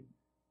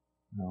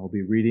I'll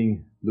be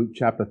reading Luke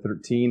chapter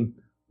 13,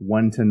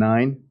 1 to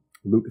 9.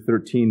 Luke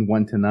 13,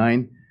 1 to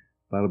 9.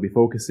 But I'll be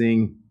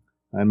focusing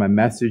in my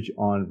message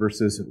on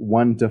verses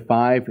 1 to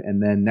 5,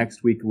 and then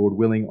next week, Lord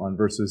willing, on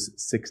verses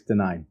 6 to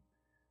 9.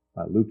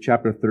 Luke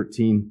chapter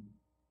 13,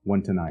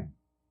 1 to 9.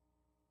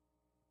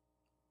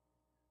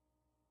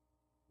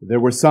 There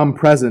were some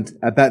present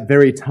at that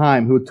very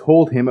time who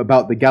told him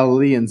about the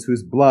Galileans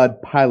whose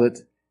blood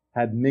Pilate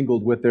had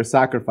mingled with their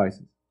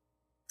sacrifices.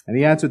 And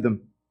he answered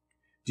them,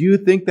 "Do you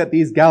think that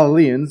these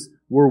Galileans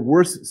were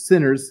worse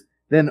sinners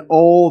than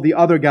all the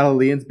other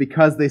Galileans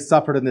because they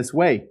suffered in this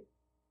way?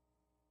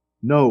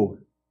 No,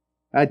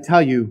 I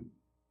tell you,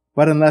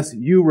 but unless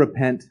you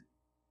repent,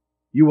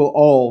 you will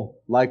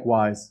all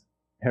likewise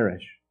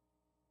perish.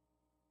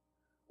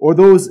 Or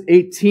those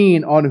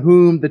 18 on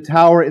whom the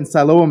tower in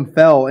Siloam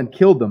fell and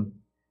killed them,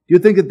 do you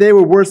think that they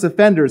were worse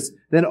offenders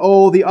than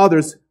all the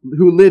others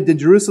who lived in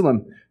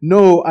Jerusalem?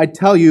 No, I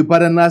tell you,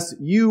 but unless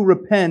you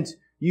repent,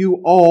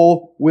 you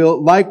all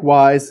will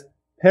likewise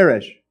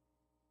perish."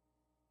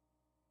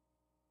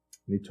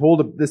 And he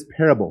told this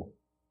parable.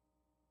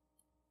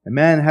 A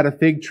man had a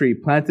fig tree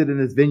planted in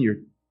his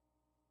vineyard,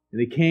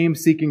 and he came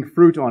seeking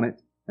fruit on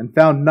it, and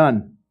found none.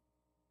 And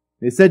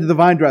he said to the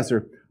vine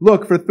dresser,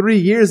 "Look, for 3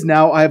 years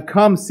now I have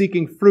come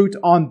seeking fruit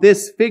on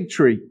this fig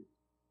tree,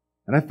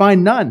 and I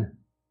find none.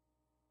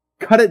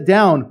 Cut it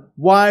down.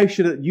 Why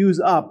should it use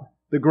up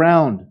the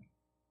ground?"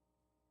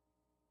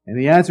 And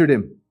he answered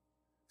him,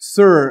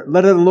 "Sir,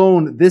 let it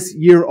alone this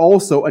year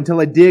also until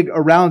I dig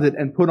around it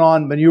and put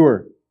on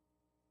manure.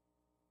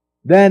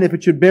 Then if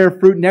it should bear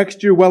fruit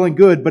next year, well and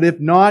good, but if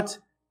not,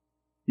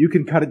 you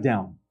can cut it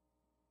down."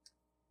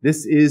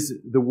 This is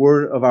the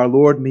word of our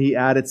Lord. May He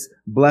add its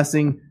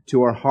blessing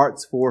to our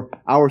hearts for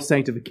our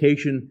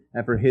sanctification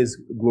and for His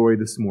glory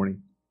this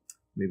morning.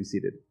 You may be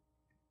seated.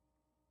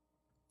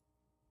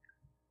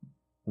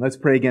 And let's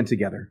pray again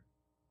together.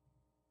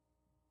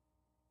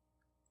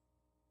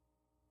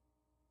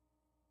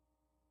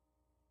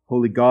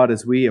 Holy God,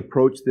 as we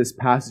approach this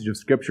passage of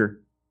Scripture,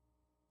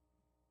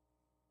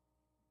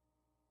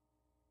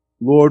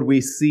 Lord, we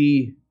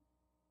see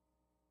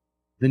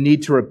the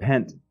need to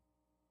repent.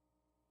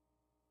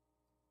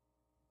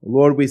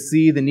 Lord, we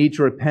see the need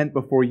to repent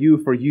before you,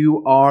 for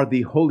you are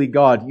the holy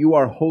God. You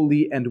are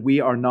holy and we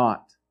are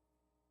not.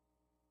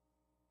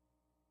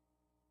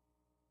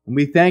 And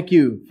we thank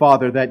you,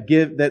 Father,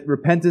 that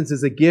repentance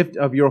is a gift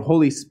of your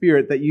Holy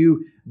Spirit that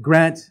you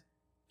grant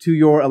to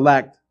your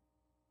elect.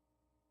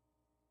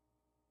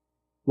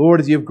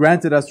 Lord, as you have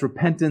granted us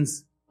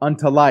repentance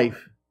unto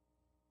life.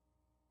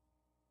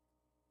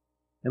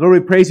 And Lord,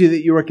 we praise you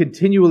that you are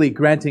continually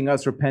granting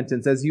us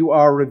repentance as you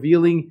are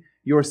revealing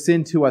your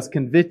sin to us,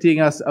 convicting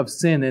us of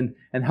sin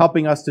and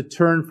helping us to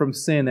turn from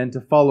sin and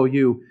to follow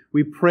you.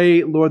 We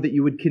pray, Lord, that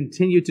you would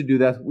continue to do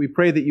that. We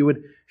pray that you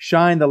would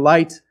shine the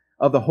light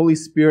of the Holy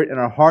Spirit in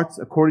our hearts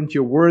according to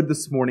your word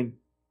this morning.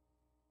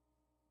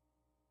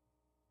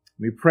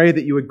 We pray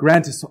that you would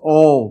grant us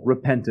all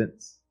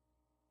repentance.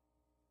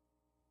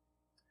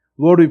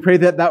 Lord, we pray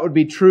that that would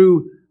be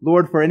true,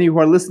 Lord, for any who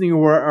are listening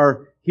who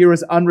are here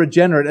as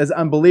unregenerate, as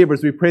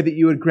unbelievers. We pray that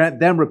you would grant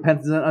them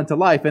repentance unto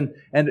life. And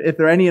if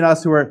there are any in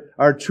us who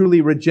are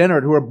truly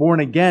regenerate, who are born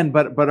again,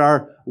 but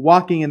are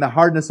walking in the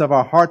hardness of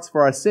our hearts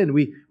for our sin,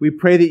 we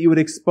pray that you would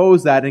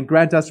expose that and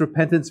grant us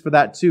repentance for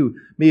that too.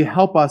 May you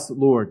help us,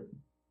 Lord,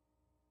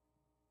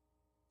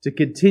 to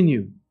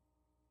continue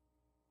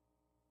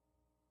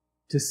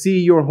to see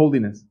your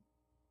holiness,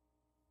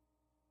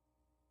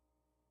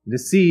 to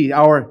see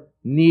our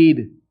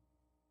need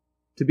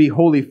to be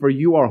holy, for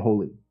you are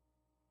holy.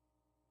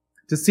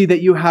 To see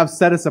that you have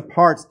set us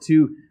apart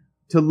to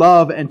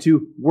love and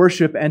to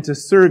worship and to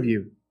serve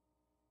you.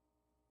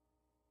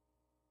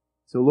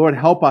 So Lord,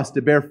 help us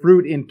to bear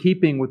fruit in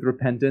keeping with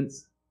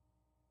repentance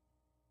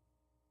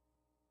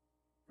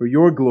for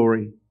your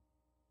glory,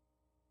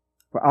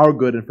 for our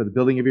good, and for the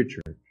building of your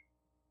church.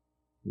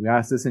 We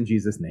ask this in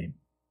Jesus' name.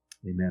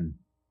 Amen.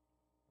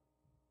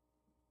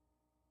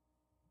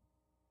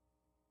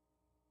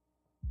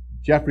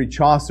 Geoffrey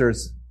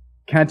Chaucer's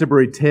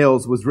Canterbury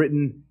Tales was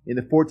written in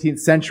the 14th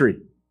century.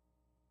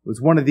 It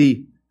was one of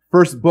the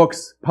first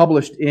books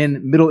published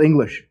in Middle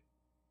English.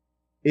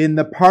 In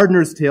The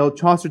Pardoner's Tale,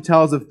 Chaucer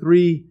tells of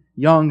 3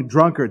 young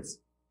drunkards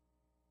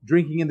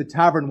drinking in the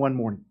tavern one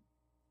morning.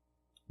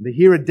 They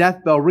hear a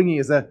death bell ringing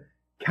as a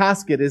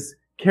casket is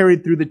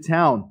carried through the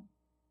town.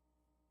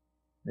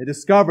 They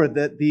discover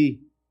that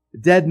the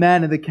dead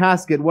man in the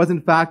casket was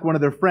in fact one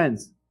of their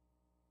friends.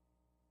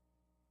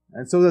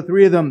 And so the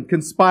 3 of them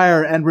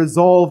conspire and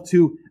resolve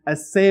to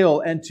assail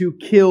and to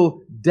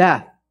kill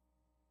death,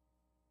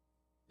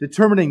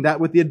 determining that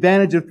with the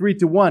advantage of 3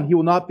 to 1, he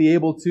will not be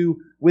able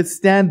to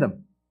withstand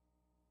them.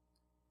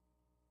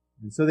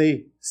 And so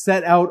they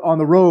set out on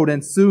the road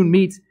and soon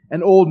meet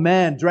an old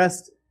man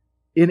dressed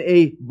in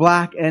a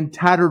black and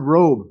tattered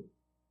robe.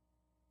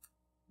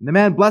 And the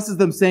man blesses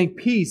them, saying,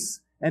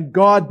 "Peace and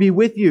God be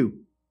with you."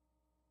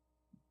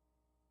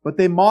 But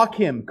they mock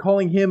him,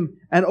 calling him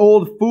an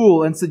old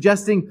fool and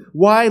suggesting,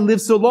 "Why live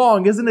so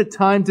long? Isn't it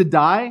time to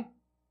die?"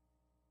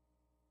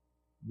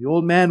 The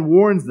old man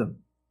warns them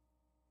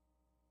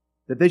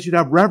that they should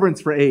have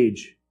reverence for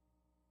age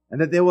and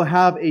that they will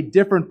have a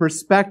different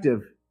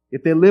perspective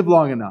if they live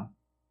long enough.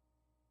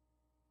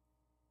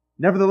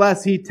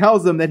 Nevertheless, he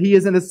tells them that he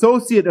is an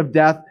associate of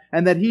death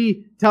and that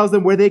he tells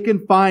them where they can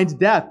find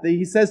death.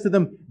 He says to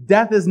them,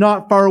 death is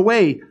not far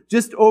away,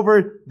 just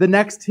over the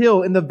next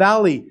hill in the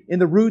valley, in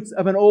the roots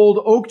of an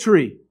old oak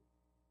tree.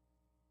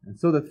 And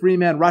so the three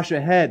men rush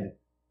ahead.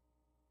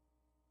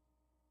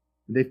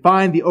 They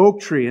find the oak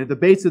tree, and at the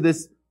base of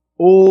this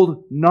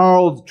old,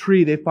 gnarled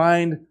tree, they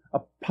find a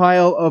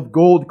pile of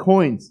gold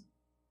coins.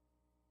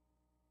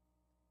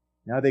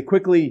 Now they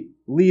quickly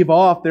leave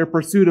off their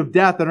pursuit of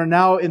death and are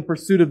now in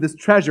pursuit of this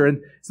treasure.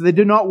 And so they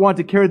do not want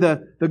to carry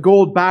the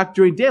gold back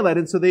during daylight.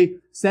 And so they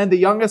send the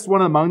youngest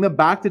one among them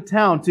back to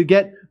town to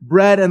get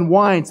bread and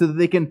wine so that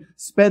they can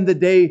spend the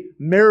day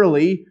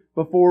merrily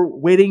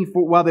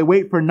while they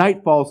wait for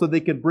nightfall so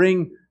they can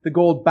bring the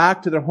gold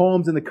back to their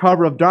homes in the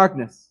cover of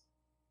darkness.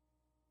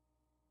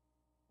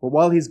 But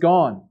while he's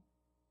gone,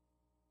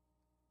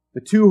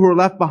 the two who are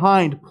left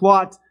behind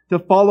plot to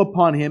fall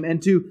upon him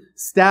and to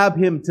stab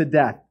him to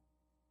death,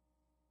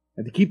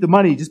 and to keep the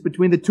money just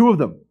between the two of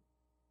them.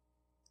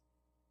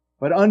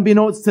 But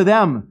unbeknownst to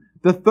them,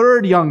 the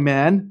third young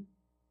man,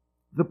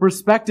 the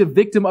prospective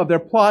victim of their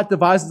plot,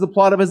 devises a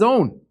plot of his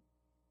own.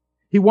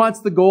 He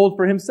wants the gold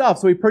for himself,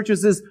 so he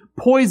purchases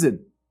poison,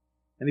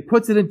 and he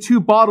puts it in 2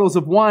 bottles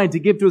of wine to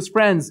give to his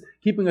friends,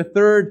 keeping a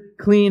third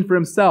clean for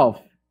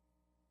himself.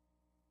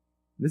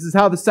 This is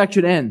how the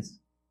section ends.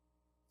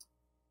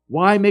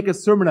 Why make a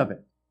sermon of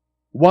it?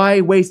 Why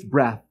waste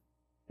breath?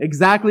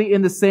 Exactly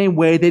in the same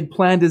way they'd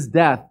planned his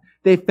death.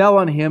 They fell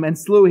on him and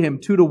slew him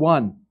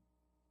 2-1.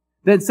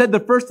 Then said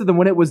the first of them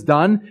when it was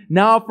done,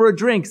 now for a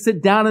drink,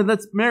 sit down and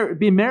let's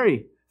be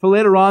merry, for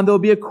later on there will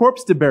be a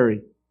corpse to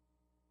bury.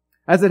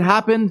 As it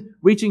happened,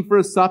 reaching for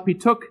a sup, he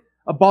took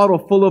a bottle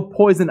full of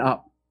poison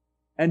up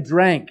and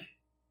drank,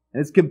 and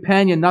his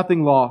companion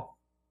nothing loth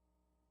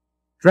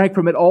drank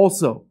from it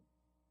also,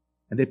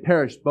 and they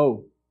perished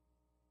both.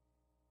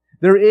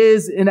 There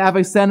is in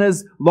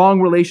Avicenna's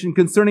long relation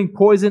concerning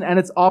poison and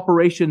its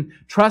operation,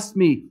 trust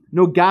me,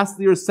 no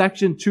ghastlier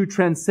section to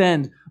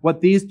transcend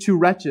what these 2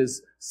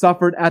 wretches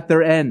suffered at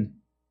their end.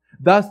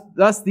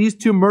 Thus these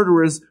 2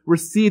 murderers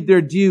received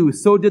their due,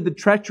 so did the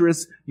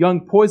treacherous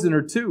young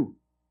poisoner too.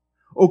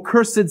 O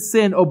cursed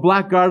sin, O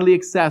blackguardly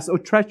excess, O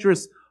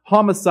treacherous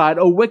homicide,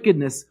 O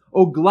wickedness,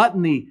 O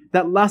gluttony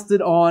that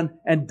lusted on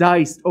and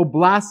diced, O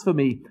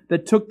blasphemy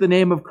that took the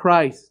name of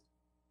Christ.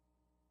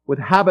 With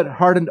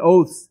habit-hardened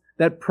oaths,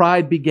 that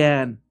pride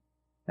began.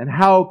 And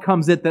how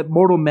comes it that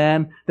mortal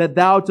man, that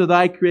thou to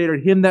thy Creator,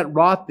 him that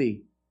wrought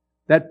thee,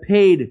 that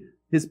paid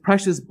his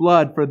precious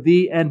blood for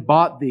thee and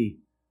bought thee,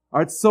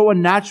 art so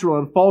unnatural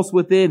and false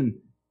within?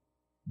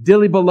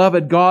 Dearly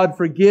beloved, God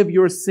forgive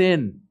your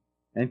sin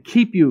and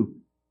keep you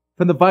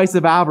from the vice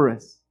of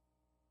avarice.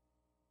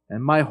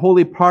 And my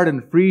holy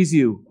pardon frees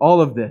you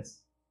all of this,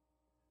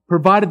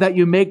 provided that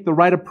you make the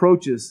right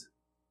approaches,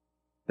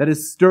 that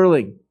is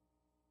sterling,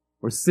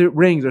 or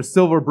rings or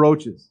silver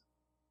brooches.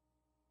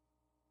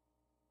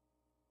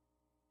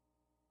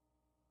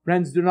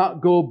 Friends, do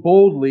not go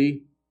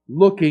boldly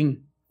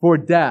looking for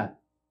death,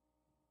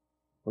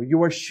 or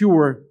you are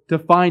sure to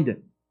find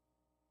it.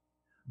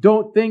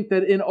 Don't think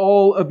that in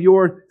all of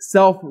your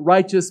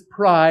self-righteous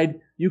pride,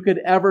 you could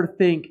ever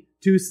think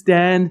to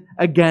stand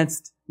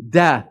against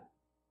death.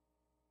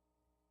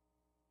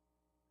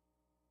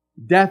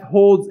 Death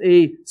holds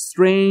a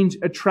strange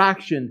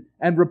attraction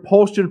and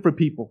repulsion for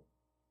people.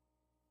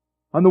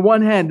 On the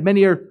one hand,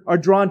 many are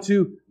drawn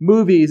to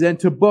movies and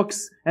to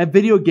books and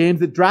video games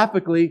that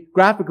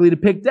graphically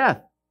depict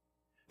death.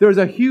 There's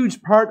a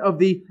huge part of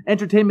the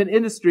entertainment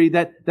industry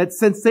that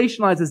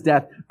sensationalizes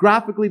death,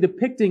 graphically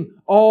depicting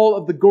all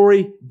of the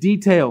gory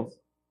details.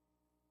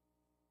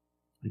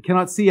 I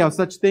cannot see how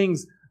such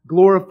things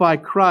glorify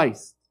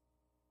Christ.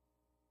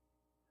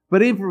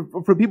 But even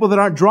for people that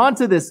aren't drawn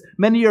to this,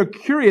 many are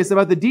curious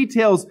about the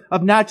details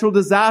of natural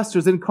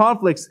disasters and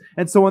conflicts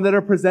and so on that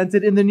are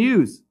presented in the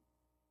news.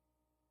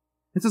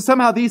 And so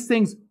somehow these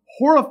things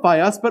horrify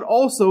us, but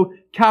also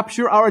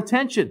capture our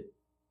attention.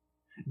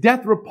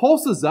 Death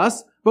repulses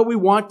us, but we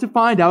want to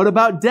find out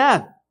about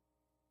death.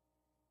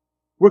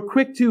 We're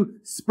quick to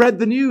spread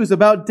the news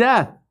about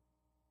death.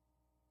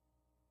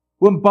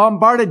 We're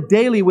bombarded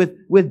daily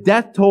with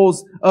death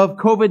tolls of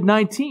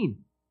COVID-19.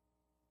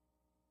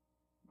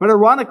 But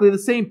ironically, the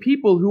same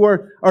people who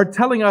are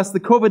telling us the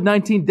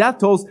COVID-19 death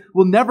tolls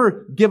will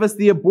never give us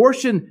the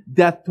abortion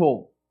death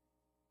toll.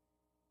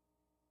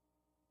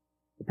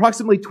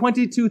 Approximately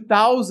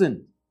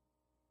 22,000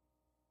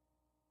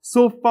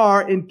 so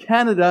far in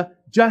Canada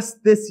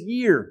just this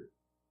year.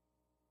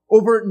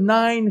 Over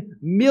 9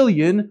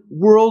 million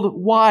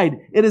worldwide.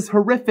 It is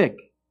horrific.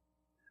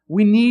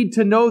 We need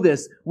to know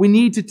this. We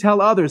need to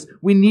tell others.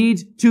 We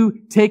need to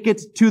take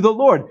it to the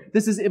Lord.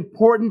 This is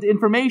important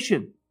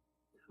information.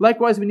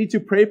 Likewise, we need to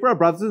pray for our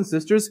brothers and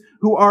sisters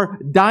who are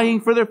dying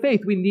for their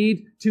faith. We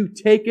need to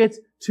take it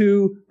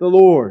to the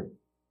Lord.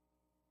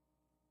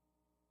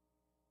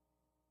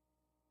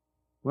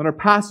 Well, in our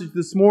passage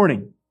this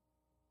morning,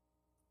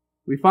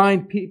 we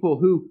find people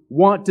who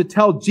want to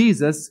tell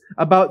Jesus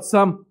about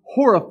some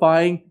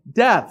horrifying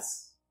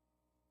deaths.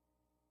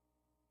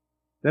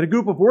 That a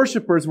group of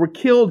worshipers were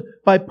killed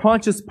by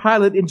Pontius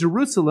Pilate in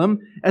Jerusalem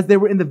as they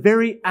were in the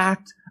very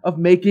act of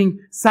making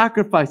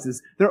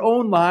sacrifices. Their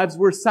own lives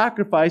were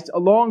sacrificed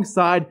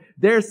alongside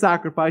their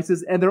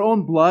sacrifices, and their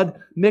own blood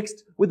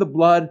mixed with the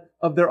blood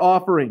of their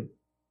offering.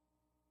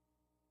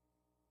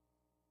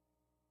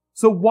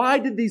 So why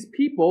did these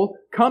people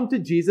come to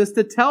Jesus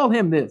to tell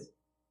him this?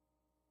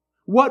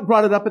 What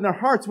brought it up in their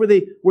hearts? Were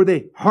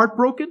they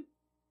heartbroken?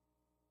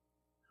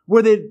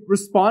 Were they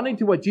responding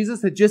to what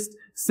Jesus had just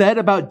said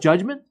about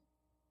judgment?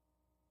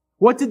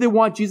 What did they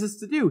want Jesus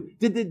to do?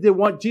 Did they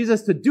want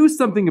Jesus to do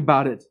something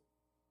about it?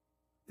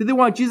 Did they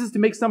want Jesus to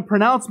make some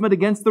pronouncement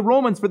against the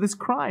Romans for this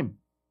crime?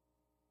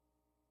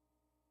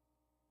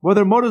 Well,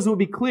 their motives will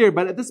be clear,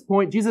 but at this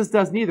point, Jesus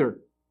does neither.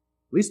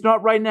 At least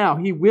not right now.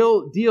 He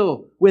will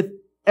deal with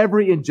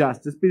every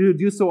injustice, but he'll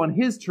do so on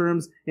his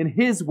terms, in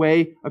his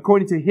way,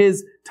 according to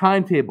his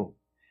timetable.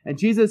 And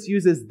Jesus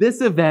uses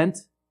this event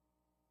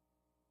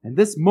and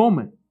this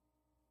moment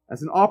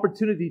as an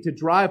opportunity to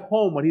drive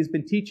home what he's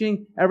been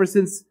teaching ever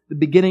since the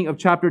beginning of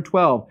chapter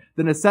 12.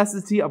 The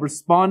necessity of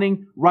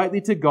responding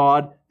rightly to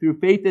God through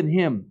faith in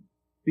him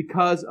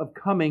because of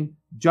coming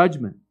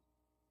judgment.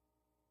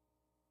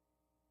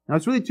 Now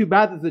it's really too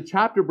bad that there's a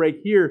chapter break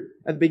here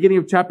at the beginning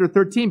of chapter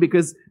 13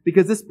 because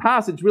this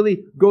passage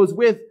really goes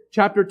with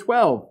chapter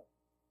 12.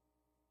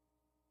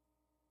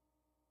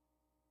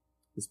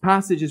 This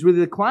passage is really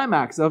the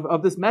climax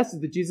of this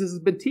message that Jesus has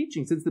been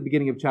teaching since the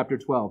beginning of chapter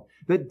 12.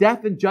 That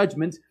death and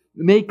judgment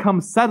may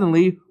come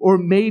suddenly or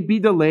may be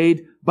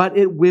delayed, but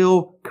it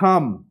will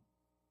come.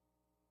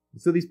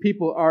 So these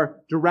people are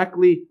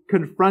directly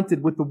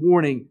confronted with the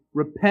warning,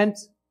 repent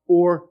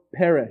or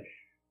perish.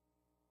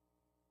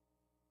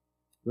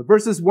 In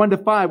verses 1 to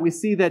 5, we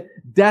see that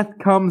death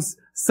comes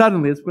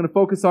suddenly. That's what we're going to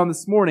focus on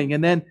this morning.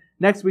 And then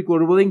next week,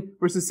 Lord willing,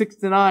 verses 6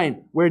 to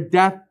 9, where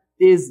death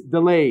is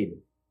delayed.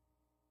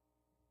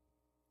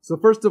 So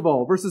first of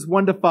all, verses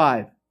 1 to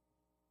 5,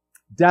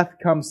 death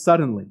comes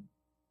suddenly.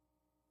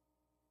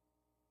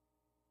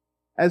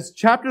 As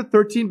chapter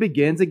 13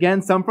 begins,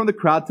 again, some from the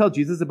crowd tell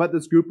Jesus about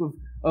this group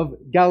of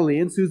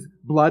Galileans whose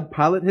blood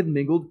Pilate had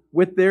mingled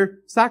with their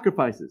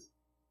sacrifices.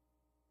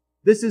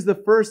 This is the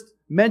first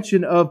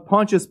mention of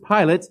Pontius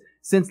Pilate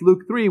since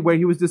Luke 3, where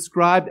he was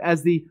described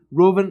as the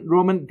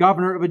Roman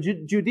governor of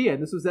Judea.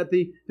 And this was at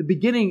the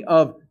beginning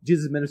of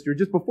Jesus' ministry,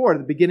 just before, at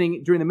the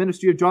beginning, during the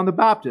ministry of John the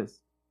Baptist.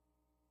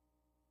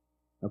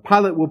 Now,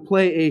 Pilate will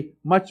play a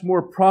much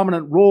more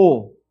prominent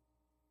role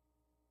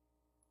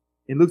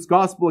in Luke's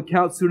gospel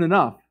account soon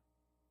enough.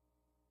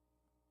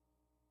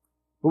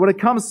 But when it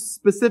comes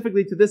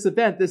specifically to this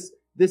event,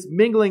 this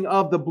mingling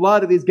of the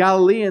blood of these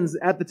Galileans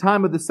at the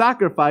time of the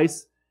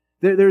sacrifice,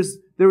 there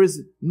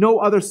is no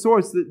other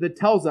source that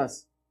tells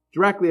us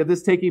directly of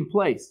this taking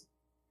place.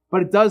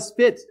 But it does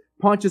fit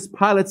Pontius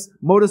Pilate's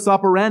modus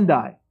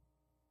operandi.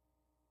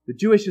 The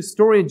Jewish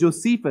historian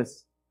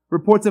Josephus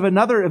reports of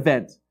another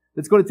event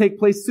that's going to take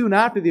place soon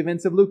after the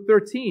events of Luke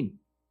 13.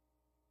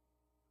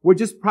 Where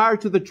just prior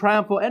to the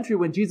triumphal entry,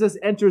 when Jesus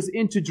enters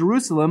into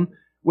Jerusalem,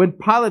 when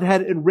Pilate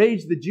had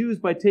enraged the Jews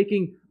by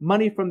taking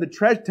money from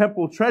the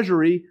temple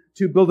treasury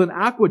to build an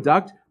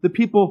aqueduct, the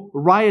people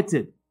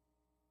rioted.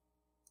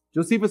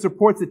 Josephus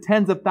reports that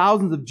tens of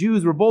thousands of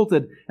Jews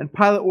revolted, and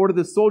Pilate ordered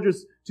the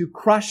soldiers to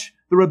crush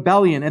the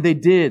rebellion, and they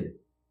did,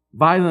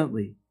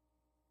 violently,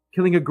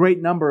 killing a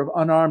great number of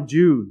unarmed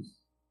Jews.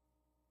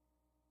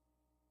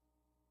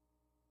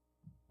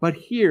 But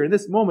here, in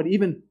this moment,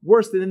 even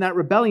worse than in that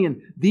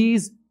rebellion,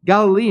 these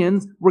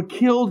Galileans were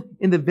killed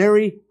in the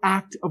very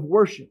act of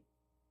worship.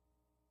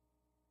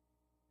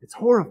 It's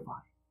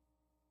horrifying.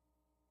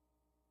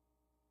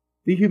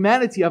 The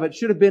humanity of it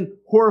should have been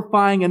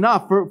horrifying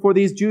enough for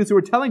these Jews who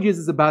were telling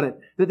Jesus about it,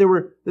 that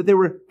they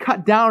were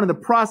cut down in the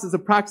process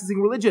of practicing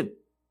religion.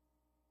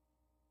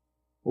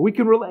 Well, we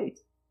can relate.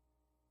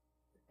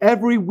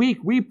 Every week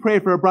we pray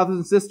for our brothers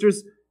and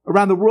sisters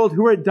around the world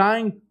who are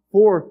dying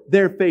for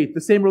their faith,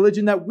 the same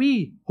religion that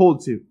we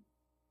hold to.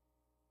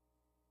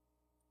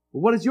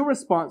 Well, what is your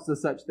response to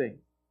such things?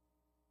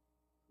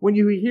 When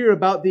you hear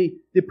about the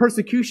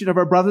persecution of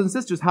our brothers and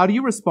sisters, how do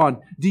you respond?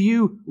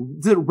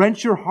 Does it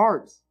wrench your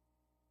heart?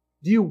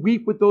 Do you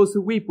weep with those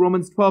who weep?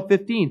 Romans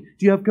 12:15.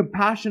 Do you have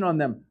compassion on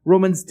them?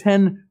 Romans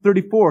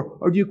 10:34.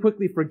 Or do you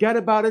quickly forget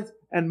about it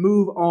and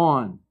move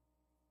on?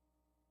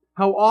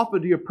 How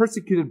often do your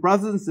persecuted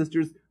brothers and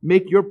sisters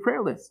make your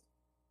prayer list?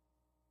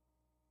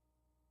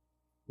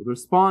 Well, the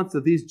response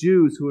of these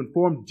Jews who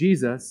informed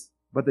Jesus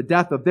about the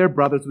death of their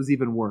brothers was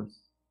even worse.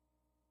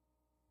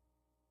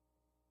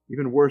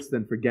 Even worse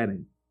than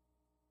forgetting.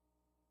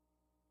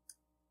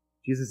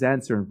 Jesus'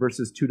 answer in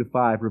verses 2 to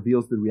 5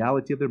 reveals the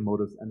reality of their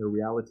motives and the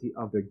reality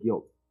of their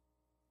guilt.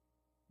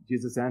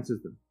 Jesus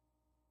answers them.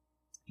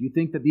 Do you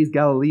think that these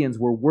Galileans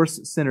were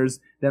worse sinners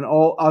than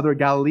all other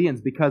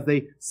Galileans because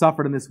they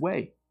suffered in this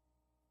way?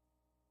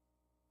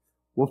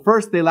 Well,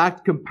 first, they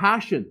lacked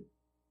compassion.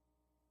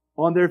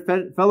 on their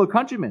fellow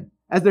countrymen,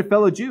 as their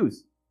fellow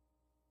Jews.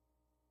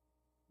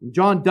 In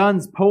John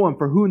Donne's poem,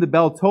 For Whom the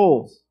Bell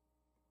Tolls,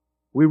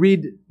 we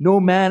read, "No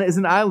man is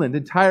an island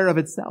entire of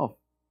itself.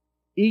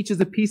 Each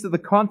is a piece of the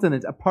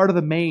continent, a part of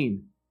the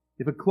main.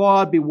 If a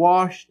clod be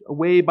washed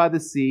away by the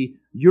sea,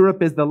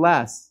 Europe is the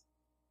less.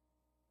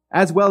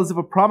 As well as if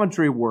a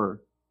promontory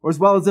were, or as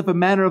well as if a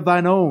manor of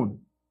thine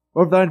own,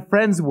 or of thine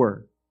friends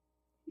were.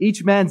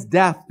 Each man's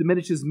death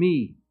diminishes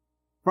me,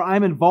 for I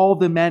am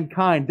involved in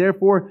mankind.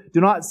 Therefore,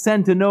 do not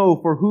send to know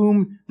for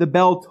whom the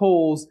bell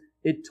tolls.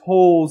 It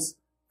tolls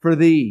for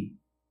thee."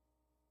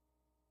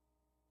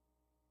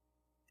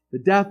 The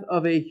death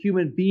of a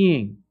human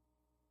being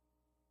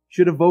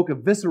should evoke a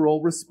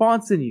visceral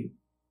response in you.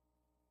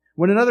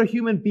 When another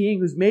human being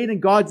who's made in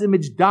God's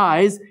image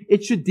dies,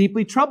 it should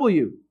deeply trouble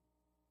you,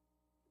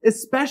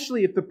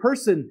 especially if the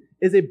person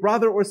is a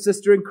brother or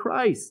sister in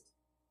Christ.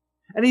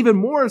 And even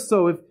more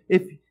so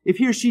if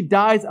he or she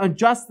dies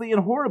unjustly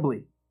and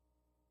horribly.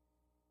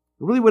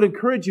 I really would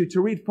encourage you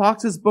to read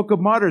Fox's Book of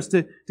Martyrs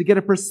to get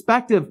a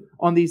perspective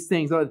on these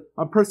things,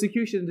 on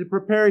persecution, to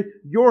prepare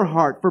your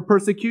heart for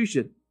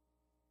persecution.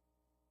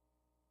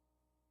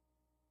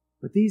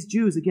 But these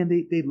Jews, again,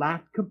 they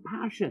lacked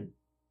compassion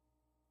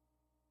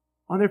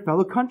on their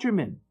fellow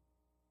countrymen,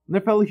 on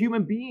their fellow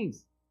human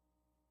beings.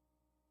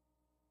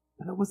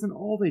 But that wasn't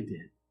all they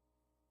did.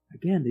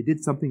 Again, they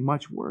did something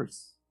much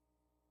worse.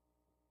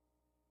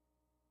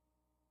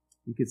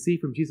 You can see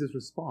from Jesus'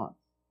 response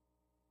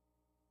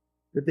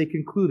that they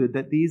concluded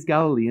that these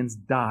Galileans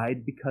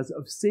died because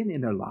of sin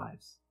in their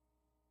lives.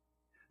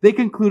 They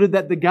concluded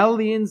that the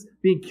Galileans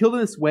being killed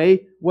in this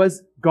way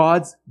was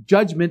God's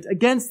judgment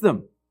against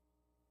them.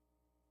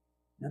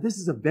 Now, this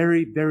is a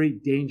very, very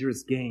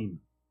dangerous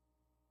game.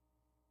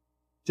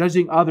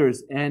 Judging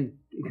others and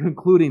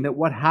concluding that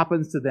what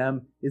happens to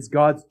them is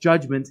God's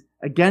judgment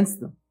against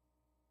them.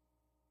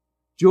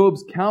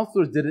 Job's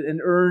counselors did it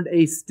and earned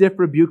a stiff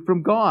rebuke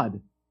from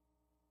God.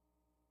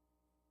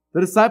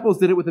 The disciples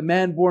did it with a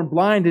man born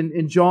blind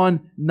in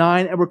John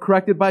 9 and were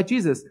corrected by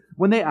Jesus.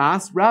 When they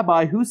asked,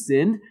 "Rabbi, who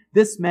sinned,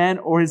 this man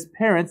or his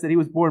parents, that he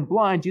was born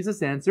blind?"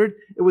 Jesus answered,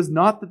 "It was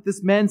not that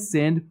this man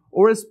sinned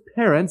or his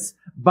parents,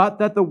 but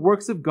that the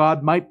works of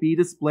God might be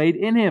displayed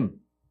in him."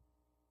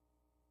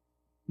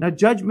 Now,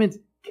 judgment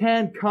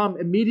can come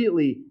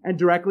immediately and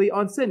directly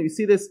on sin. You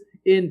see this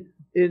in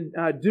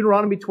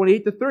Deuteronomy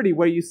 28-30,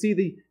 where you see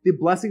the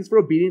blessings for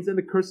obedience and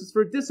the curses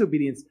for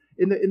disobedience.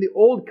 In the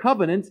Old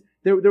Covenant,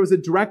 there was a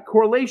direct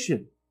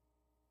correlation.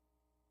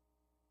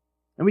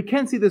 And we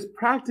can see this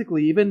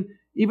practically,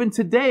 even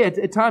today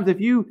at times.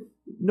 If you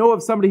know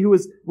of somebody who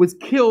was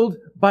killed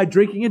by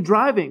drinking and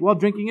driving,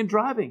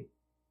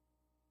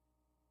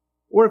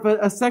 or if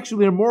a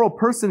sexually immoral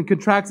person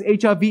contracts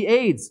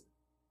HIV/AIDS,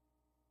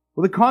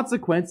 well, the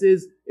consequence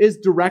is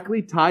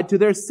directly tied to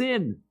their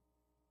sin.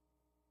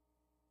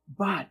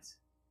 But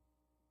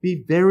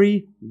be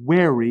very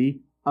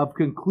wary of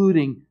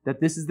concluding that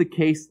this is the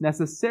case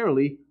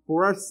necessarily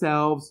for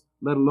ourselves,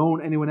 let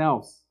alone anyone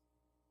else.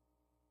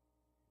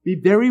 Be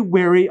very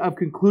wary of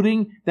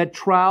concluding that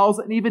trials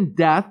and even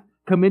death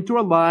come into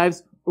our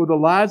lives or the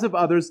lives of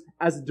others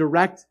as a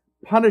direct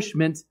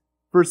punishment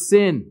for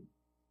sin.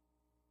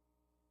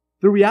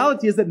 The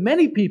reality is that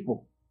many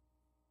people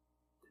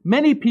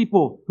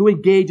who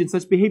engage in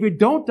such behavior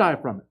don't die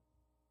from it.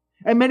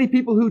 And many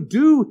people who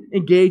do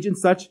engage in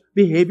such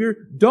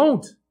behavior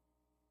don't.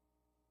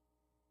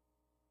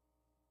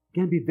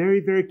 Again, be very,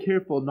 very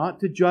careful not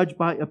to judge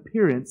by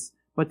appearance,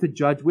 but to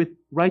judge with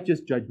righteous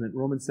judgment.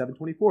 Romans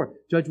 7:24.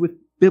 Judge with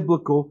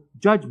biblical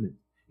judgment.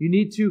 You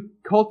need to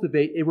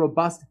cultivate a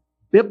robust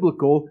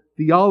biblical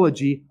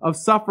theology of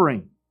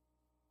suffering.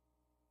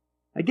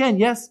 Again,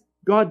 yes,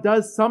 God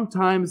does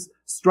sometimes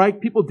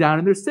strike people down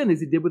in their sin, as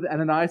he did with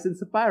Ananias and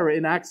Sapphira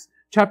in Acts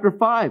chapter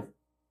 5.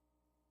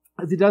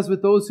 As he does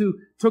with those who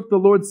took the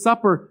Lord's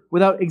Supper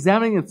without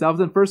examining themselves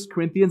in 1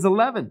 Corinthians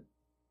 11.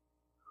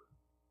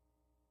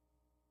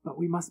 But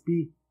we must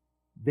be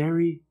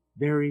very,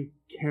 very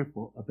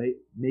careful about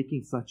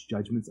making such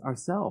judgments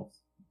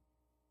ourselves.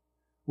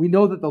 We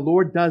know that the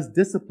Lord does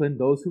discipline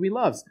those who he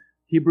loves,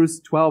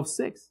 Hebrews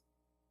 12:6,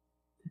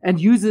 and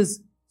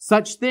uses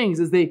such things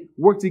as they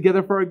work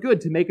together for our good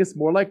to make us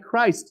more like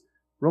Christ,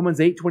 Romans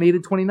 8:28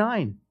 and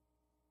 29.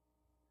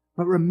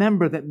 But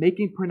remember that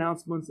making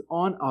pronouncements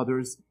on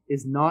others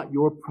is not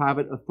your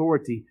private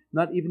authority.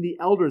 Not even the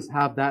elders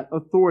have that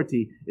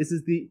authority. This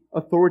is the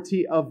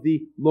authority of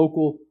the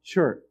local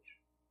church.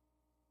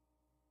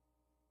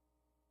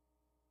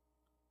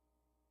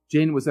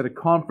 Jane was at a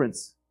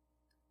conference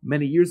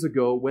many years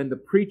ago when the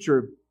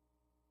preacher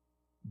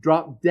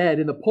dropped dead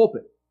in the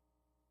pulpit.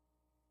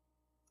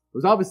 It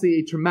was obviously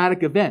a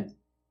traumatic event.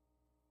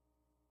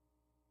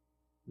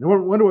 I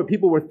wonder what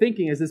people were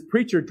thinking as this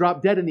preacher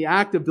dropped dead in the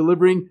act of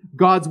delivering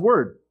God's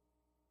word.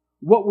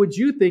 What would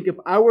you think if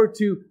I were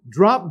to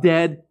drop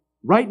dead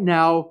right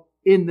now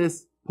in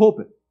this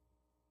pulpit?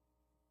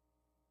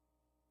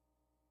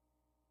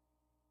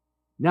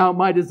 Now,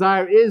 my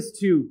desire is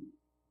to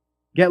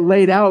get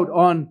laid out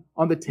on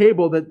the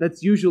table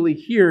that's usually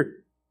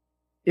here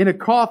in a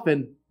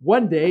coffin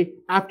one day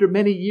after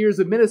many years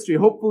of ministry.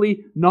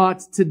 Hopefully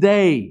not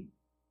today.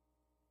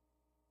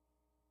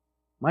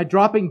 My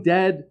dropping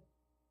dead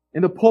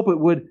in the pulpit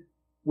would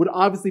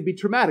obviously be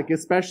traumatic,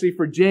 especially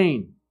for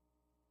Jane.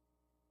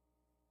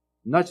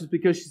 Not just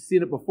because she's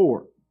seen it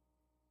before.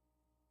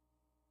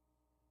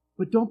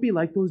 But don't be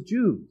like those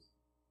Jews.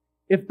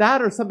 If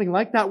that or something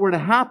like that were to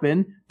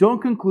happen,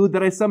 don't conclude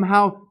that I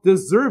somehow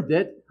deserved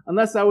it,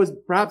 unless I was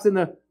perhaps in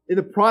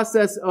the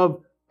process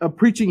of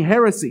preaching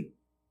heresy.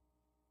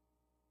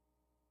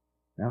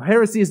 Now,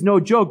 heresy is no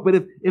joke, but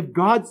if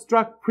God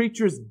struck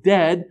preachers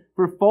dead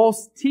for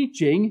false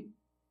teaching,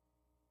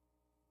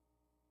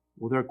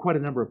 well, there are quite a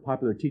number of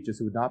popular teachers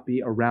who would not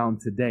be around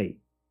today.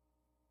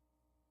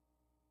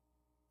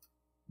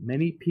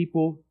 Many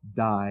people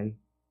die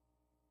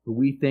who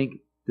we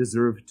think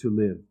deserve to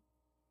live.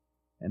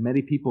 And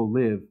many people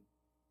live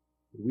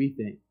who we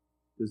think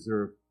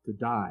deserve to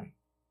die.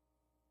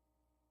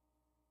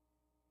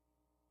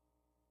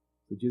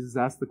 So Jesus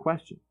asked the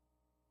question,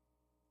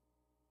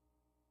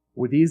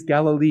 were these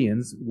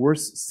Galileans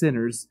worse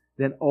sinners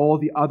than all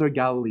the other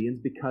Galileans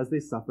because they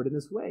suffered in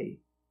this way?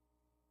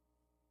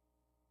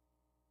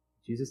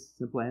 Jesus'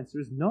 simple answer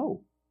is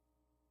no.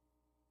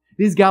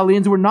 These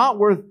Galileans were not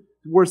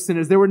worse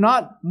sinners. They were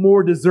not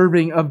more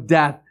deserving of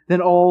death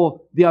than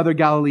all the other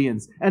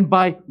Galileans. And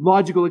by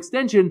logical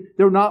extension,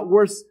 they were not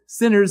worse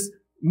sinners,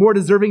 more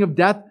deserving of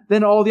death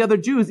than all the other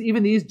Jews,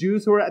 even these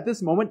Jews who are at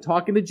this moment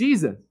talking to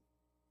Jesus.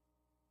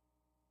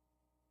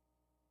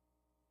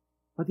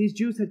 But these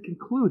Jews had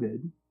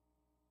concluded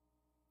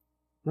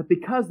that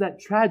because that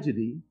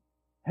tragedy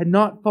had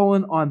not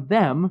fallen on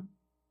them,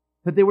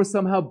 that they were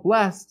somehow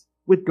blessed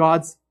with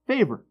God's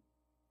favor.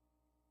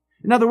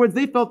 In other words,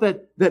 they felt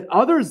that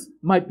others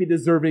might be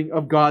deserving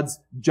of God's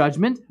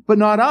judgment, but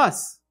not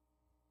us.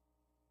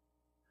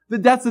 The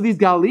deaths of these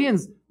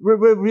Galileans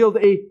revealed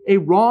a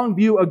wrong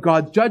view of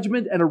God's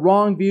judgment and a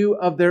wrong view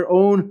of their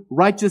own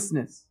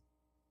righteousness.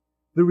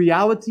 The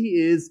reality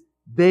is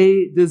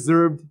they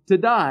deserved to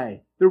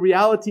die. The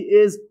reality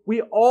is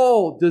we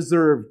all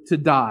deserve to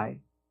die.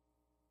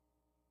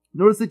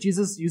 Notice that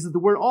Jesus uses the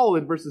word all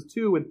in verses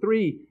 2 and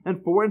 3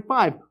 and 4 and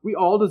 5. We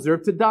all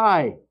deserve to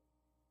die.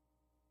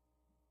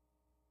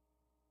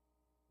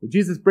 So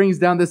Jesus brings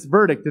down this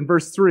verdict in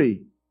verse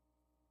 3.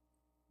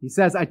 He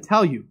says, I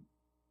tell you,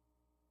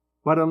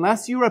 but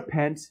unless you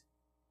repent,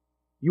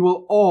 you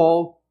will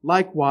all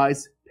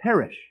likewise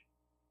perish.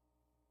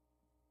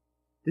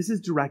 This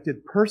is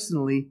directed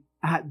personally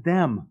at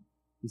them.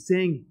 He's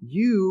saying,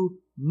 you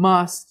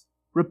must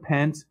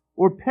repent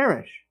or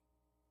perish.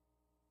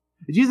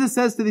 Jesus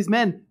says to these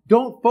men,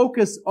 don't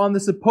focus on the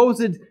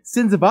supposed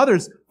sins of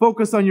others.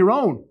 Focus on your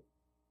own.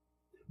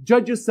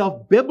 Judge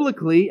yourself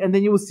biblically, and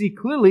then you will see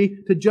clearly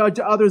to judge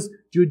others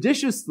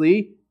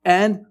judiciously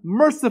and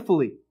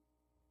mercifully.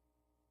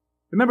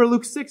 Remember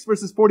Luke 6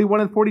 verses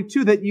 41 and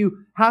 42 that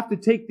you have to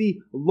take the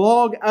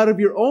log out of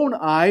your own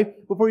eye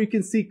before you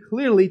can see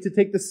clearly to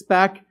take the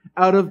speck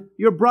out of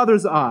your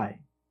brother's eye.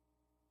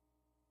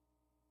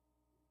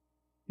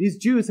 These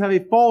Jews have a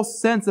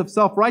false sense of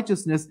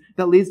self-righteousness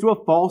that leads to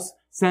a false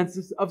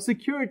sense of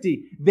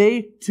security.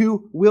 They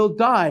too will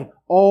die.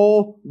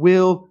 All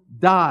will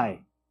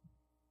die.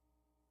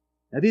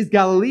 Now these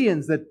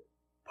Galileans that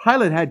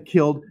Pilate had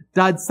killed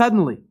died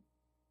suddenly.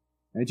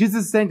 And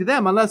Jesus is saying to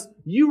them, unless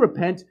you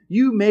repent,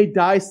 you may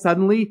die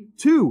suddenly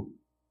too.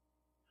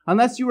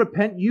 Unless you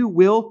repent, you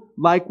will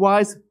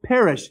likewise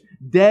perish,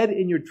 dead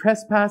in your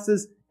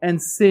trespasses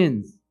and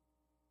sins.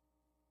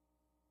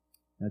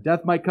 Now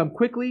death might come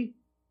quickly,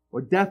 or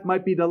death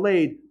might be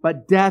delayed,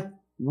 but death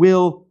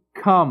will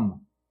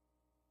come.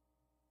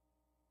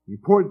 The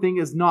important thing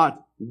is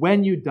not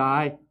when you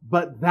die,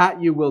 but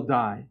that you will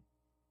die.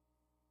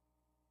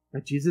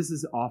 But Jesus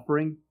is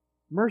offering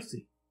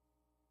mercy.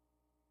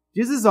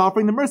 Jesus is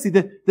offering the mercy.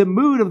 The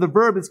mood of the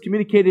verb that's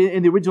communicated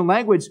in the original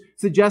language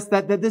suggests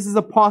that this is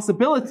a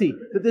possibility,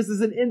 that this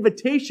is an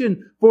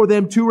invitation for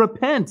them to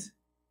repent.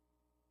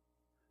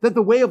 That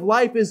the way of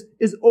life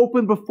is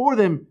open before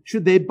them,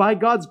 should they, by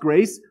God's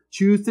grace,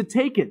 choose to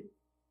take it.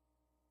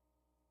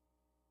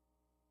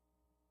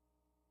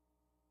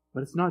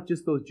 But it's not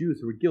just those Jews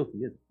who are guilty,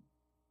 is it?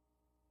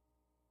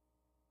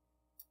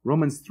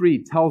 Romans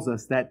 3 tells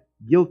us that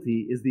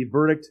guilty is the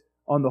verdict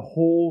on the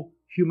whole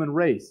human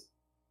race.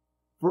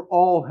 For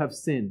all have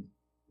sinned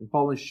and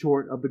fallen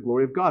short of the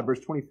glory of God. Verse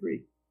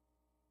 23.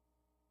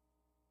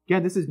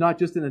 Again, this is not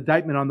just an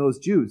indictment on those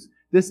Jews.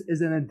 This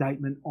is an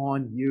indictment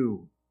on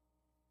you.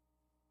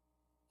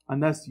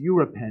 Unless you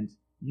repent,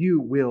 you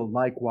will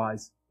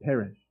likewise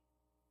perish.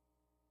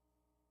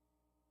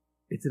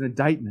 It's an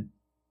indictment,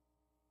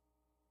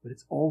 but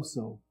it's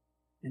also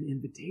an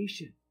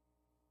invitation.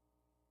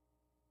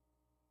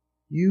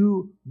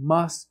 You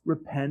must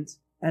repent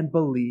and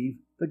believe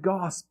the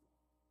gospel.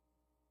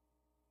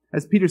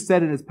 As Peter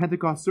said in his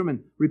Pentecost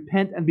sermon,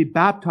 repent and be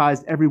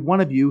baptized, every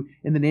one of you,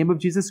 in the name of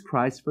Jesus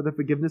Christ for the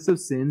forgiveness of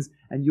sins,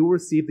 and you will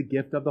receive the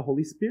gift of the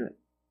Holy Spirit.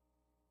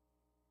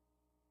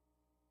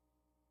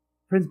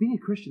 Friends, being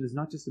a Christian is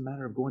not just a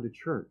matter of going to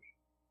church.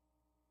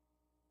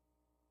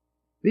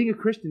 Being a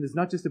Christian is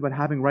not just about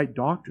having right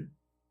doctrine.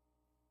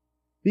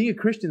 Being a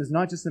Christian is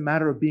not just a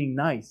matter of being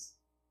nice.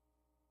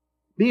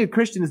 Being a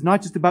Christian is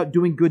not just about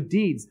doing good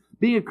deeds.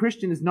 Being a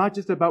Christian is not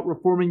just about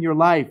reforming your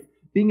life.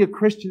 Being a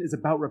Christian is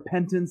about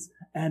repentance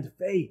and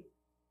faith.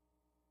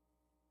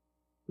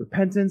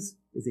 Repentance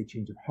is a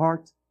change of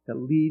heart that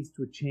leads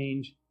to a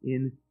change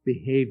in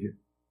behavior.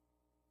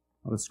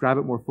 I'll describe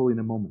it more fully in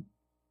a moment.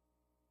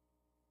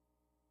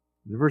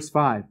 In verse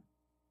 5,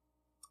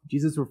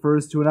 Jesus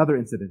refers to another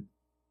incident,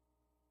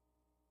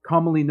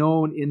 commonly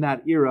known in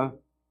that era,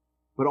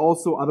 but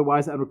also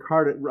otherwise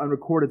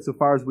unrecorded so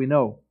far as we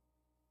know.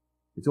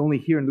 It's only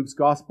here in Luke's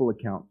gospel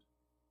account.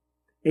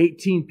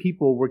 18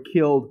 people were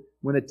killed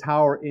when the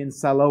tower in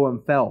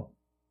Siloam fell.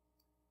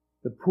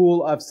 The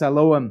pool of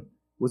Siloam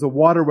was a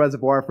water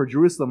reservoir for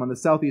Jerusalem on the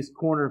southeast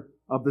corner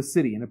of the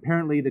city. And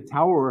apparently the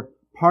tower,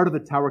 part of the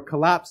tower,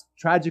 collapsed,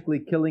 tragically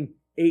killing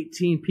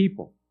 18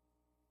 people.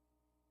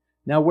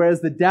 Now,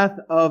 whereas the death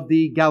of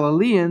the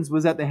Galileans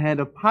was at the hand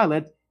of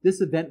Pilate, this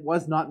event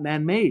was not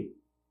man-made.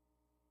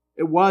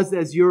 It was,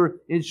 as your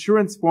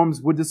insurance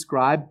forms would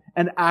describe,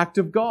 an act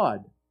of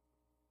God.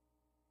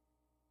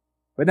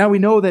 But now we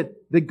know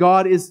that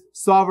God is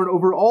sovereign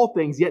over all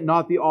things, yet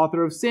not the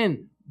author of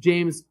sin.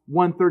 James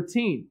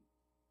 1:13.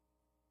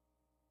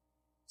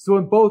 So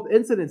in both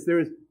incidents,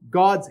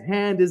 God's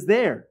hand is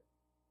there.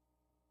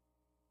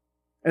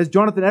 As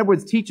Jonathan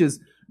Edwards teaches,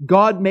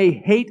 God may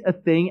hate a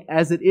thing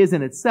as it is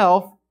in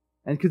itself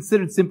and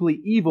considered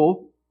simply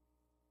evil,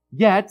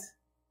 yet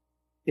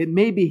it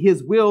may be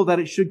His will that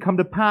it should come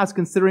to pass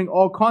considering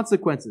all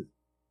consequences.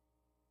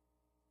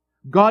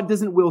 God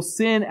doesn't will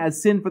sin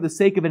as sin for the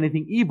sake of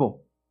anything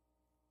evil.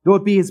 Though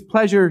it be His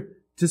pleasure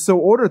to so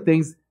order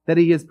things that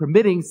He is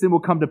permitting sin will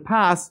come to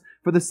pass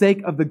for the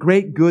sake of the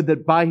great good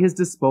that by His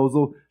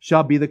disposal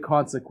shall be the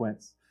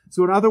consequence.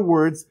 So in other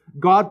words,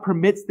 God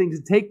permits things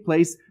to take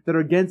place that are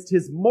against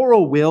His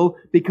moral will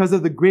because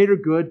of the greater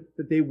good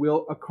that they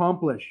will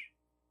accomplish.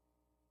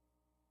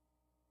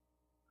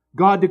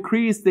 God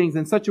decrees things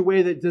in such a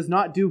way that it does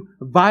not do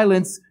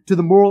violence to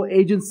the moral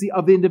agency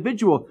of the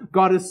individual.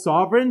 God is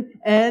sovereign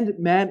and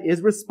man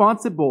is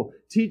responsible.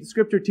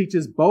 Scripture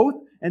teaches both,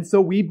 and so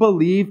we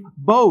believe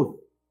both.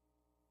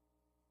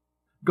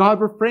 God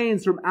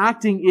refrains from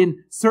acting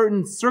in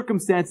certain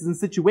circumstances and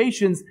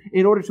situations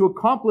in order to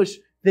accomplish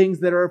things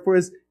that are for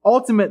His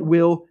ultimate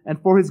will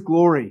and for His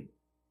glory.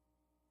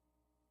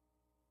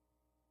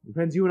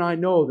 Friends, you and I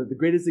know that the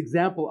greatest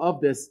example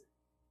of this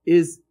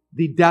is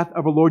the death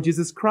of our Lord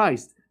Jesus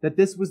Christ. That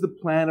this was the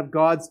plan of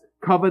God's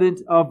covenant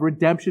of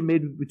redemption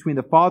made between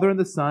the Father and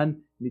the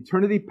Son in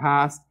eternity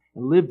past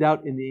and lived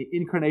out in the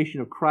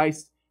incarnation of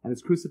Christ and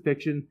His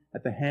crucifixion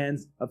at the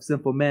hands of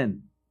sinful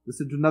men.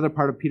 Listen to another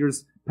part of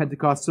Peter's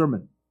Pentecost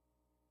sermon.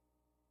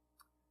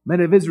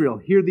 Men of Israel,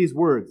 hear these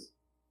words.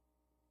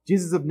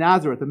 Jesus of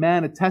Nazareth, a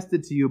man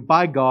attested to you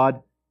by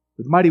God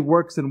with mighty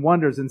works and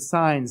wonders and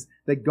signs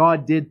that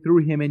God did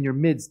through Him in your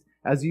midst,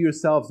 as you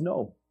yourselves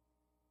know.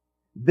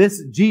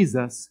 This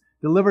Jesus,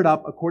 delivered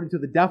up according to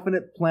the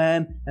definite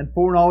plan and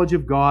foreknowledge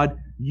of God,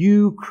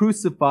 you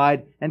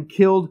crucified and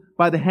killed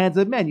by the hands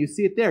of men. You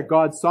see it there,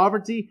 God's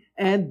sovereignty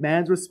and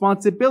man's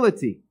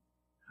responsibility.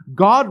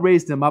 God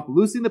raised Him up,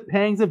 loosing the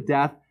pangs of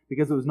death,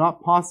 because it was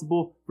not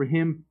possible for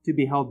Him to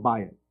be held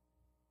by it.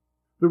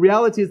 The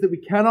reality is that we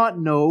cannot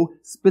know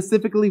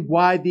specifically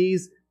why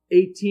these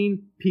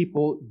 18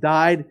 people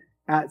died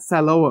at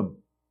Siloam.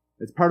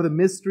 It's part of the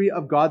mystery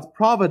of God's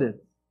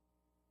providence.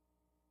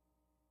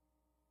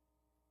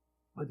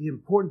 But the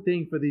important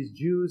thing for these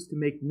Jews to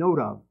make note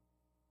of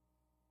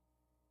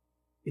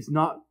is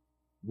not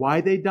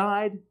why they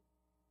died,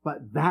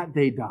 but that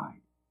they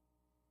died.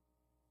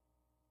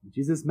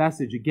 Jesus'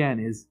 message again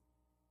is,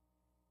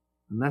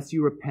 unless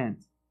you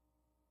repent,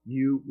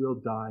 you will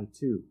die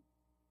too.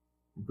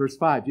 In verse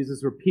 5,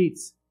 Jesus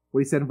repeats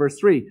what He said in verse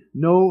 3.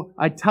 No,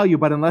 I tell you,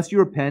 but unless you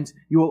repent,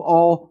 you will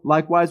all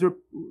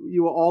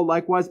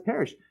likewise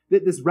perish.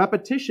 This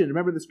repetition,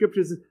 remember the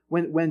scriptures,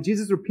 when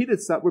Jesus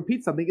repeats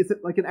something, it's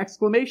like an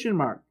exclamation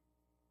mark.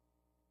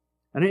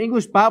 And our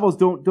English Bibles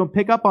don't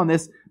pick up on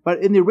this,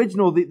 but in the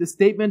original, the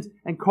statement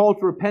and call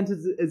to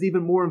repentance is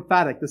even more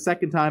emphatic the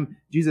second time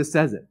Jesus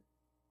says it.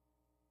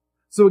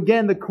 So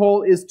again, the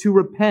call is to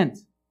repent.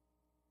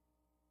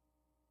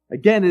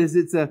 Again,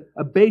 it's a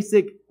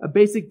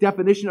basic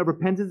definition of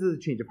repentance as a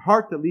change of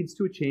heart that leads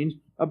to a change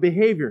of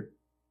behavior.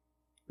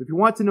 If you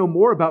want to know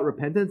more about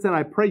repentance, and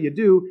I pray you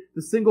do,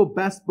 the single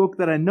best book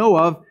that I know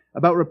of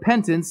about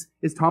repentance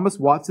is Thomas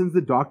Watson's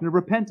The Doctrine of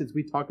Repentance.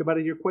 We talk about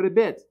it here quite a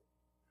bit.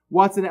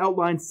 Watson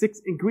outlines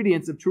 6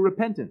 ingredients of true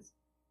repentance.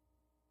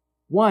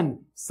 1,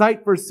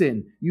 sight for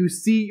sin. You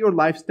see your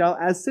lifestyle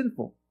as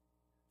sinful.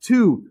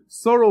 2,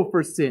 sorrow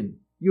for sin.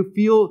 You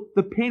feel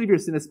the pain of your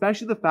sin,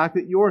 especially the fact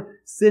that your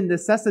sin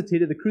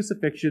necessitated the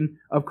crucifixion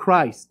of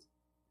Christ.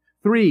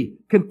 3,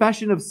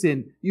 confession of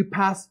sin. You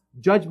pass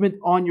judgment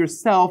on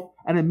yourself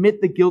and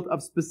admit the guilt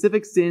of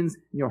specific sins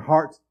in your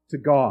heart to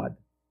God.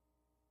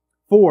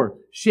 4,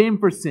 shame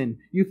for sin.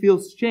 You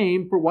feel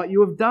shame for what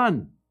you have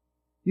done.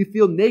 You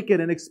feel naked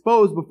and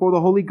exposed before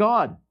the holy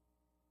God.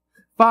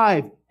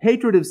 5,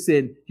 hatred of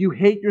sin. You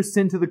hate your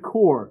sin to the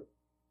core.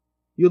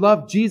 You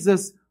love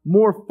Jesus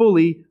more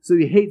fully, so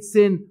you hate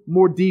sin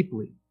more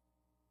deeply.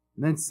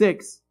 And then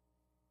 6,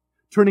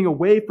 turning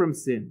away from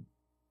sin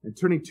and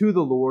turning to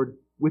the Lord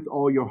with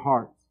all your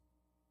heart.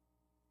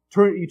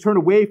 You turn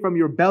away from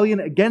your rebellion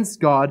against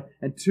God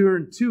and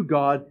turn to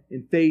God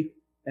in faith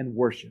and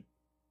worship.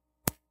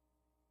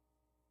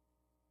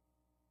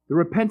 The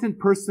repentant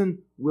person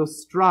will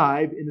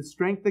strive in the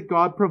strength that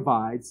God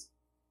provides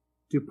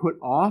to put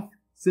off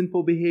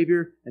sinful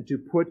behavior and to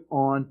put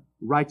on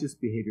righteous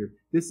behavior.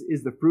 This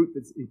is the fruit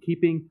that's in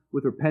keeping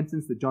with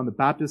repentance that John the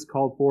Baptist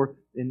called for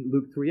in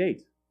Luke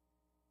 3:8.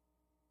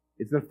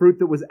 It's the fruit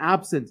that was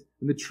absent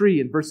in the tree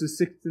in verses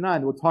 6 to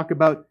 9 that we'll talk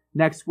about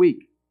next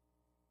week.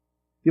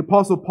 The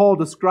Apostle Paul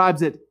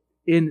describes it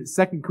in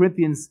 2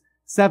 Corinthians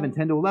 7,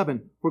 10 to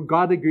 11. For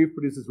godly grief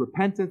produces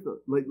repentance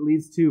that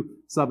leads to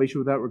salvation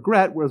without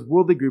regret, whereas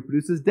worldly grief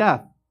produces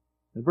death.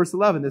 In verse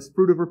 11, this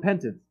fruit of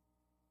repentance.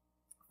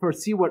 For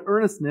see what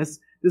earnestness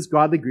this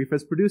godly grief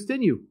has produced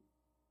in you,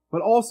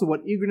 but also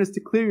what eagerness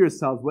to clear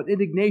yourselves, what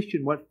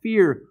indignation, what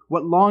fear,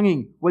 what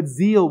longing, what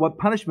zeal, what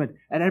punishment.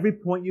 At every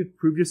point you've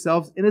proved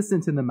yourselves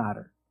innocent in the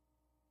matter.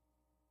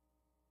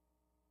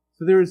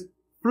 So there is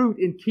fruit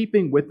in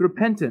keeping with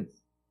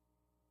repentance.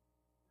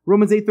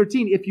 Romans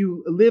 8:13, if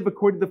you live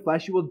according to the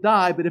flesh, you will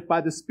die, but if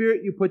by the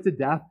Spirit you put to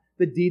death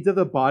the deeds of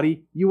the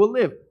body, you will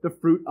live. The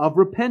fruit of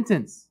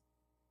repentance.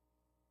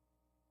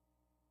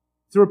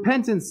 So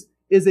repentance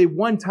is a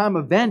one-time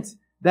event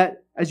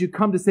that as you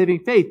come to saving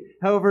faith.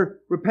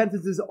 However,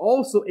 repentance is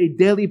also a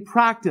daily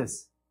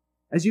practice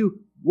as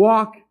you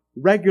walk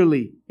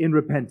regularly in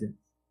repentance.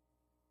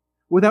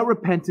 Without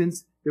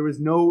repentance, there is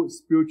no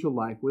spiritual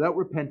life. Without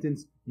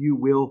repentance, you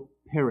will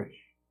perish.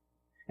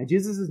 And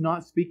Jesus is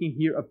not speaking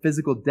here of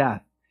physical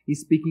death.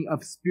 He's speaking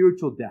of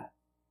spiritual death.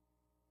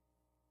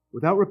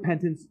 Without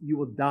repentance, you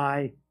will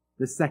die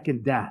the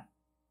second death,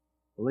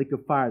 the lake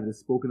of fire that is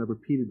spoken of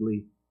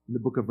repeatedly in the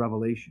book of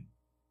Revelation.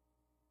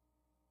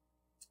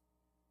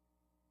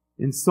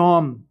 In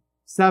Psalm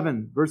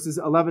 7, verses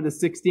 11 to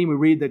 16, we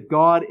read that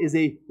God is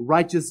a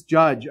righteous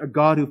judge, a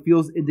God who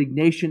feels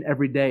indignation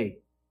every day.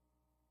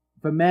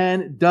 If a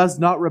man does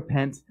not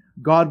repent,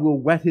 God will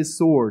whet his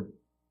sword.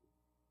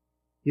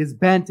 He has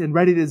bent and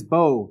readied his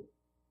bow.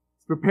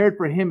 He's prepared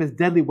for him his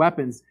deadly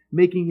weapons,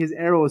 making his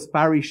arrows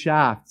fiery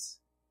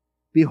shafts.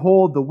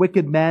 Behold, the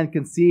wicked man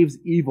conceives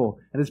evil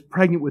and is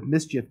pregnant with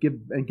mischief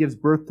and gives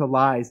birth to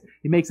lies.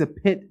 He makes a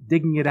pit,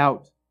 digging it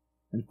out,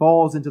 and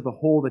falls into the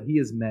hole that he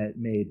has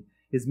made.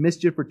 His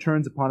mischief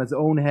returns upon his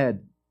own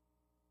head,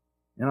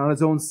 and on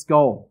his own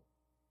skull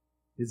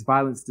his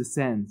violence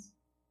descends.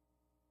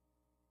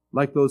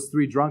 Like those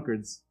 3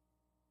 drunkards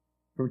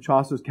from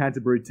Chaucer's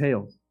Canterbury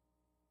Tales.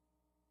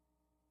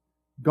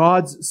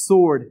 God's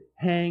sword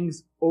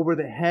hangs over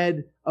the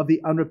head of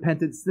the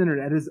unrepentant sinner,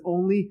 and it is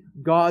only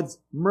God's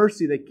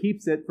mercy that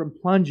keeps it from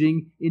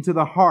plunging into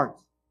the heart.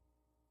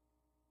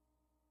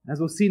 As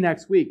we'll see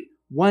next week,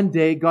 one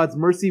day God's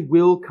mercy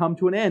will come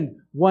to an end.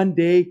 One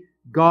day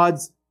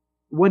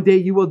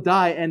you will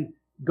die and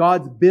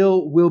God's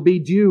bill will be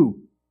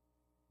due.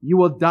 You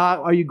will die.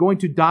 Are you going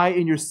to die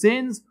in your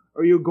sins,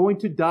 or are you going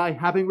to die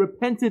having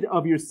repented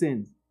of your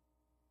sins?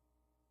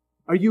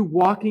 Are you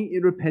walking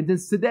in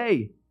repentance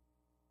today?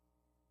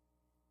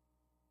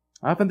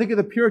 I often think of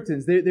the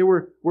Puritans. They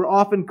were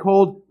often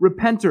called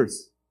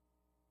repenters.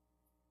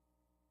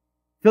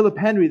 Philip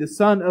Henry, the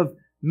son of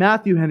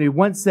Matthew Henry,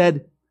 once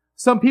said,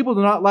 some people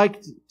do not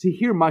like to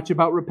hear much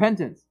about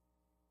repentance.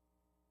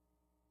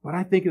 But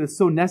I think it is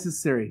so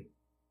necessary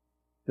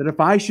that if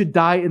I should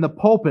die in the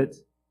pulpit,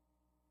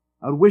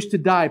 I would wish to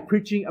die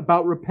preaching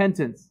about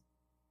repentance.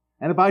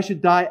 And if I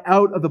should die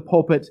out of the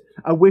pulpit,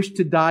 I wish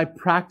to die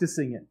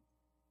practicing it.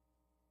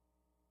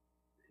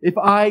 If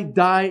I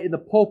die in the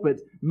pulpit,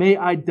 may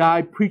I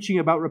die preaching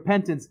about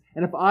repentance.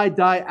 And if I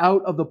die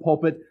out of the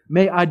pulpit,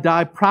 may I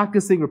die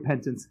practicing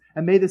repentance.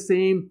 And may the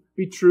same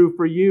be true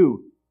for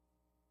you.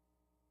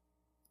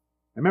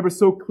 I remember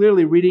so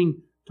clearly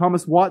reading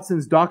Thomas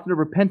Watson's Doctrine of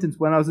Repentance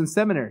when I was in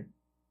seminary.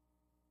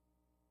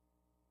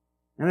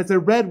 And as I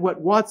read what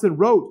Watson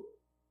wrote,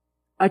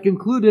 I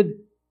concluded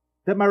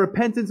that my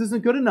repentance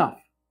isn't good enough.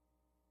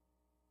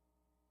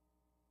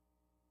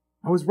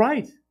 I was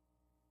right.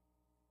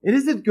 It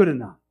isn't good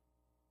enough.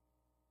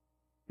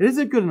 It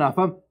isn't good enough.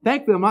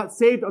 Thankfully, I'm not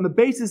saved on the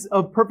basis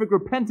of perfect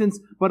repentance,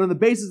 but on the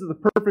basis of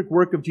the perfect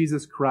work of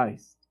Jesus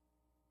Christ.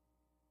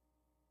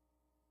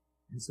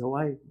 And so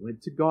I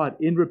went to God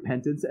in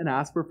repentance and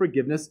asked for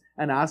forgiveness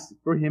and asked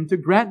for Him to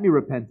grant me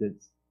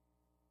repentance.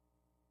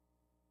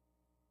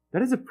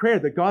 That is a prayer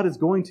that God is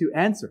going to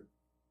answer.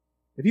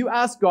 If you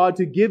ask God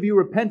to give you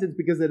repentance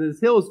because it is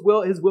His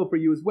will for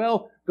you as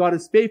well, God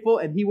is faithful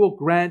and He will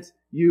grant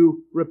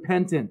you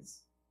repentance.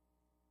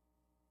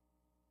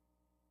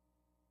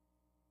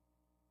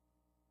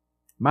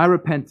 My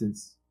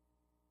repentance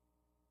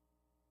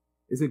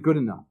isn't good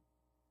enough.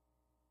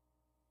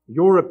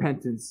 Your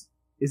repentance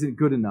isn't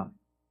good enough.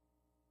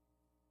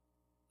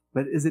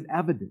 But is it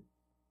evident?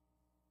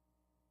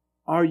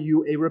 Are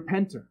you a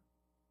repenter?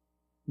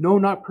 No,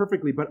 not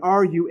perfectly, but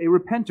are you a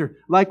repenter?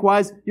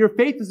 Likewise, your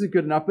faith isn't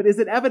good enough, but is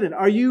it evident?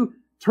 Are you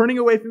turning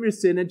away from your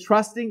sin and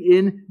trusting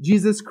in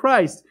Jesus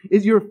Christ?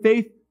 Is your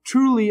faith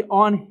truly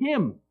on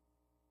Him?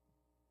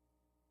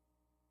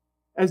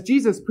 As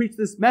Jesus preached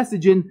this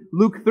message in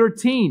Luke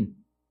 13,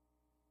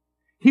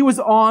 He was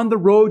on the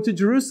road to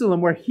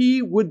Jerusalem where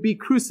He would be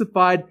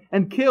crucified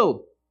and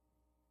killed.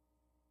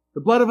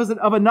 The blood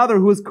of another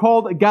who was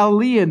called a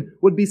Galilean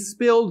would be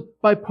spilled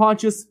by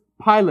Pontius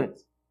Pilate.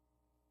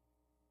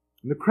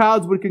 And the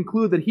crowds would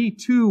conclude that he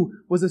too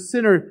was a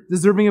sinner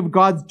deserving of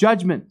God's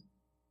judgment.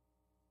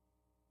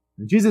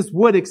 And Jesus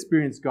would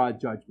experience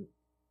God's judgment,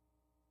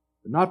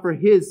 but not for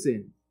His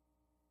sins.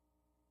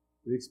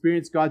 He would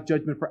experience God's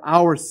judgment for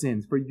our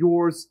sins, for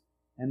yours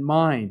and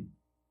mine.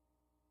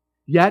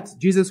 Yet,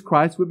 Jesus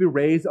Christ would be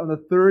raised on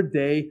the third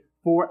day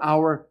for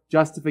our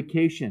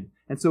justification.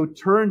 And so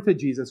turn to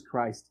Jesus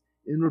Christ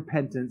in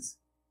repentance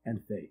and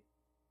faith.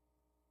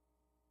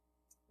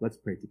 Let's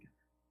pray together.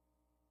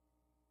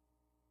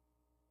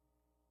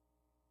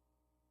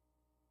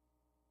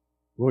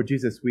 Lord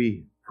Jesus,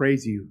 we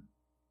praise You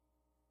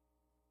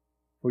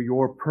for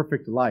Your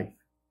perfect life.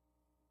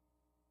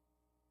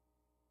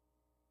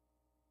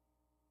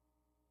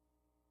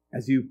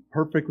 As You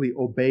perfectly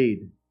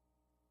obeyed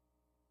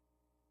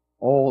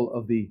all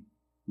of the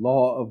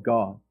law of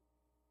God.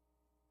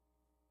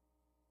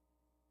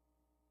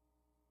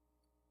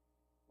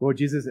 Lord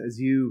Jesus, as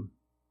You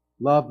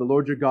loved the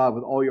Lord your God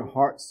with all your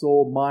heart,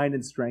 soul, mind,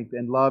 and strength,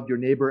 and loved your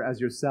neighbor as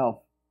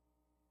yourself,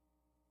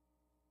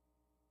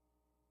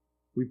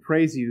 we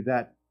praise You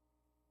that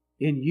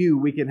in You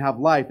we can have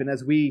life. And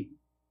as we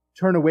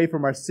turn away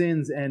from our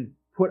sins and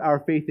put our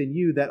faith in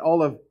You, that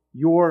all of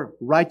Your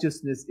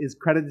righteousness is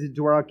credited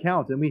to our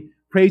account. And we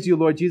praise You,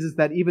 Lord Jesus,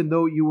 that even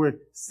though You were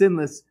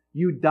sinless,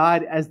 You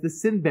died as the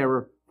sin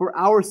bearer for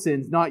our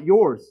sins, not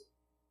yours,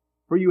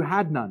 for You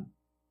had none.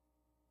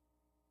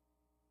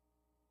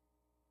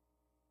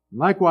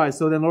 Likewise,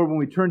 so then, Lord, when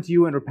we turn to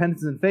You in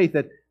repentance and faith,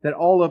 that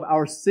all of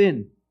our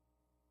sin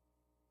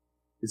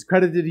is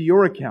credited to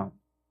Your account.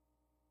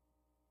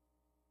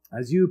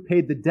 As You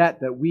paid the debt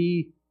that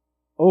we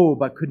owe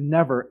but could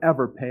never,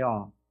 ever pay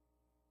off.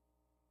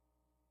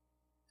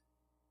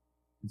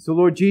 And so,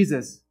 Lord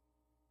Jesus,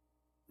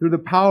 through the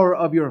power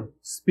of Your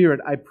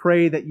Spirit, I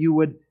pray that You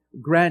would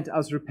grant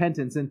us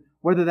repentance. And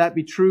whether that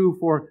be true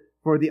for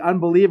the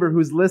unbeliever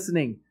who's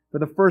listening for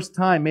the first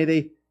time, may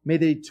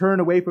they turn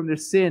away from their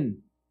sin.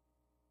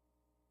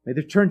 May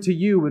they turn to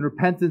You in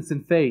repentance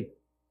and faith.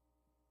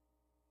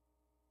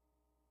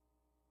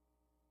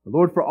 But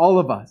Lord, for all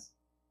of us,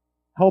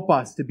 help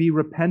us to be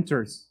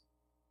repenters.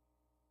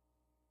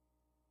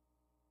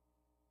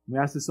 We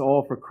ask this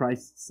all for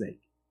Christ's sake.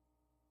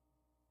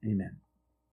 Amen.